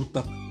दूर दूर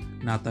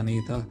तक नाता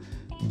नहीं था।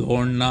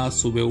 दौड़ना,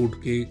 सुबह उठ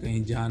के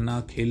कहीं जाना,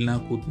 खेलना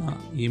कूदना,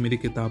 ये मेरी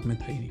किताब में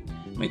था ही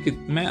नहीं।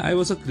 मैं I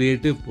was a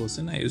creative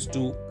person. I used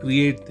to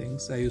create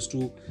things, I used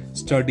to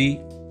study,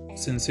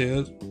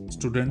 sincere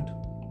student,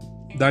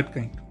 that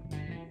kind.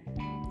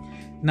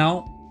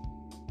 Now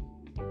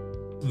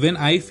when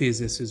I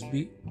faced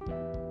SSB,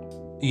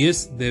 yes,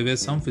 there were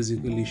some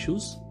physical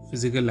issues,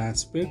 physical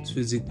aspects,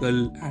 physical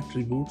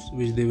attributes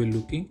which they were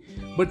looking,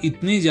 but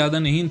इतने ज़्यादा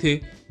नहीं थे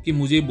कि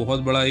मुझे बहुत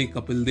बड़ा एक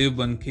कपिल देव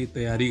बन के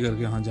तैयारी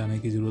करके वहाँ जाने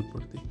की ज़रूरत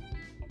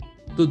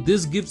पड़ती। तो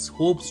this gives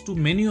hopes to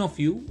many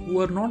of you who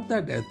are not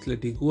that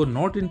athletic, who are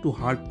not into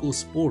hardcore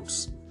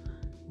sports,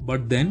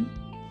 but then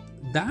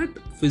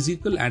that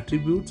physical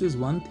attributes is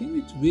one thing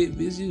which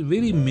is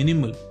very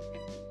minimal.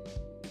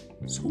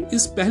 So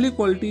इस पहले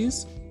quality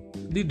is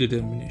the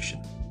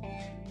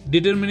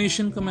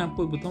determination का मैं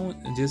आपको बताऊं,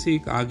 जैसे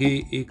एक आगे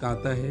एक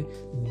आता है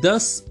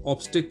 10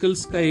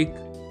 ऑब्स्टिकल्स का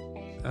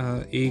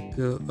एक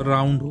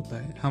राउंड होता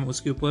है। हम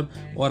उसके ऊपर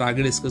और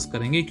आगे डिस्कस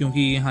करेंगे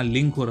क्योंकि यहाँ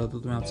लिंक हो रहा था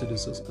तो मैं आपसे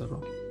डिस्कस कर रहा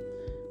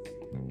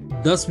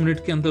हूँ। 10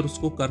 मिनट के अंदर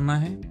उसको करना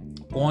है।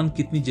 कौन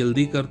कितनी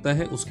जल्दी करता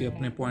है उसके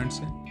अपने पॉइंट्स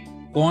हैं,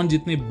 कौन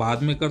जितने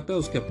बाद में करता है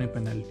उसके अपने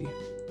पेनल्टी है।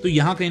 तो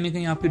यहाँ कहीं ना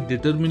कहीं आपके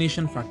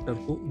डिटर्मिनेशन फैक्टर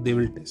को they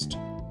will test.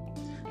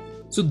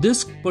 So this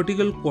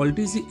particular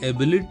quality is the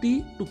ability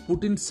to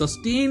put in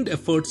sustained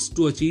efforts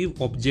to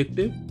achieve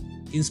objective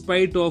in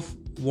spite of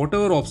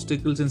whatever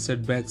obstacles and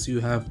setbacks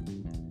you have.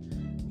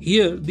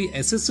 Here, the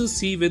assessors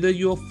see whether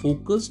you are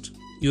focused,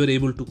 you are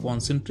able to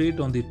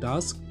concentrate on the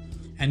task,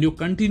 and you're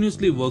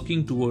continuously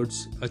working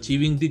towards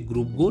achieving the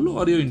group goal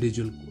or your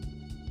individual goal.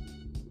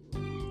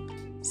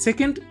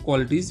 Second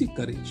quality is the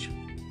courage.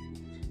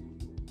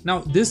 Now,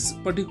 this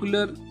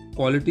particular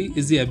quality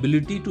is the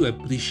ability to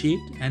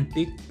appreciate and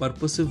take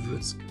purposive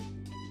risk.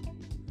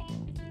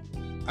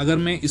 अगर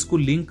मैं इसको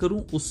link करूं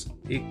उस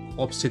एक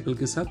obstacle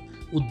के साथ,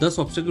 वो 10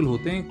 obstacle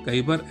होते हैं,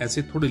 कई बार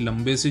ऐसे थोड़े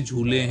लंबे से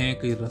झूले हैं,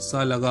 कहीं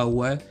रस्सा लगा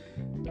हुआ है,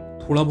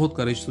 थोड़ा बहुत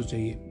करेज तो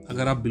चाहिए।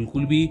 अगर आप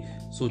बिल्कुल भी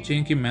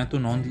सोचें कि मैं तो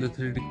नॉन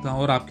एथलेटिक था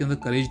और आपके अंदर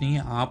करेज नहीं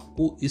है,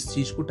 आपको इस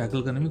चीज को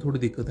टैकल करने में थोड़ी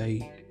दिक्कत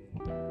आएगी।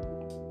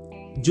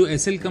 जो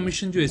एसएल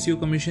कमीशन, जो एसईओ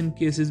कमीशन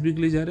के एसएसबी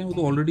के लिए जा रहे हैं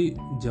वो तो ऑलरेडी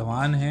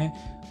जवान है,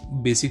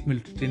 बेसिक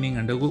मिलिट्री ट्रेनिंग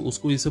अंडरगो,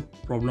 उसको ये सब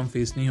प्रॉब्लम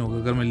फेस नहीं होगा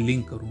अगर मैं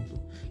लिंक करूँ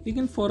तो।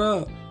 लेकिन for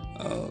a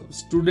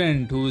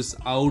student who is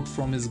out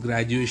from his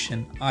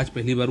graduation, आज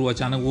पहली बार वो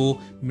अचानक वो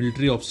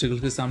मिलिट्री ऑब्स्टिकल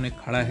के सामने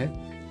खड़ा है,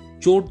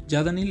 चोट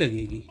ज़्यादा नहीं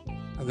लगेगी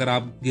अगर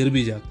आप गिर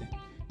भी जाते हैं,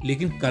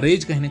 लेकिन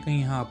करेज कहीं ना कहीं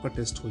यहाँ आपका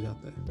टेस्ट हो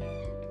जाता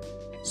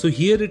है। So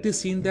here it is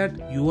seen that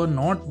you are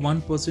not one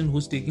person who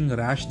is taking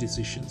rash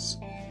decisions.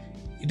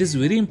 It is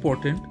very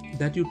important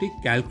that you take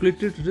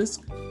calculated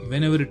risk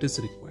whenever it is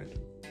required.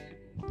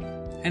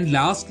 And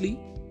lastly,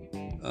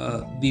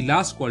 the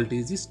last quality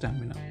is the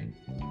stamina.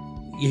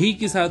 यही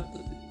के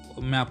साथ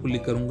मैं आपको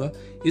लिख करूंगा,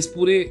 इस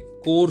पूरे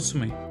course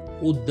में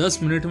वो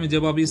 10 मिनट में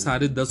जब आप ये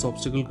सारे 10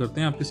 ऑब्स्टिकल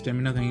करते हैं, आपकी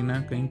स्टेमिना कहीं ना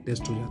कहीं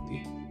टेस्ट हो जाती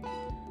है.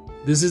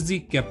 This is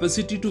the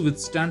capacity to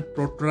withstand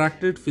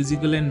protracted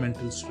physical and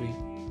mental strain.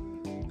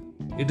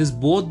 It is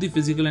both the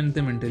physical and the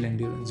mental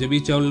endurance. जब ये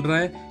चल रहा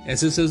है,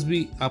 एसएसएस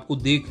भी आपको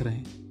देख रहे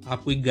हैं,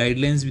 आपको एक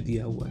गाइडलाइंस भी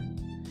दिया हुआ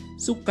है।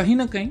 सो कहीं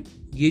ना कहीं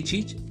ये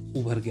चीज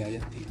उभर के आ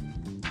जाती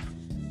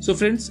है। So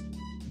friends,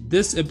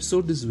 this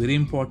episode is very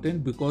important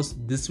because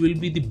this will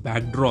be the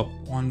backdrop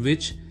on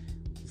which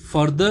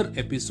further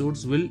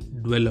episodes will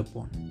dwell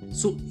upon.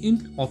 So इन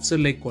ऑफिसर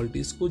लाइक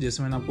क्वालिटीज को,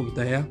 जैसे मैंने आपको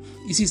बताया,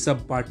 इसी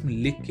सब पार्ट में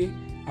लिख के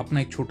अपना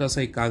एक छोटा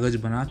सा एक कागज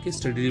बना के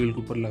स्टडी टेबल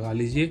के ऊपर लगा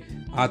लीजिए।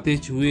 आते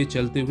हुए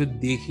चलते हुए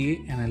देखिए,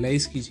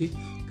 एनालाइज कीजिए।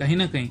 कहीं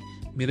ना कहीं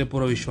मेरा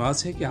पूरा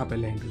विश्वास है कि आप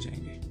अलाइन हो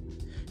जाएंगे।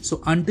 So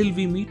until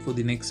we meet for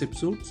the next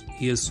episodes,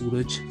 here's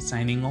Suraj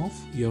signing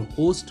off, your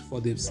host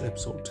for this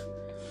episode.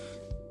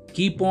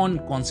 Keep on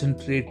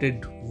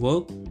concentrated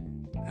work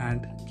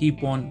and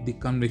keep on the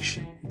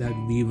conviction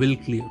that we will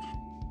clear.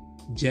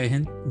 Jai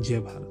Hind,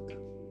 Jai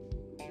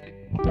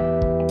Bharat.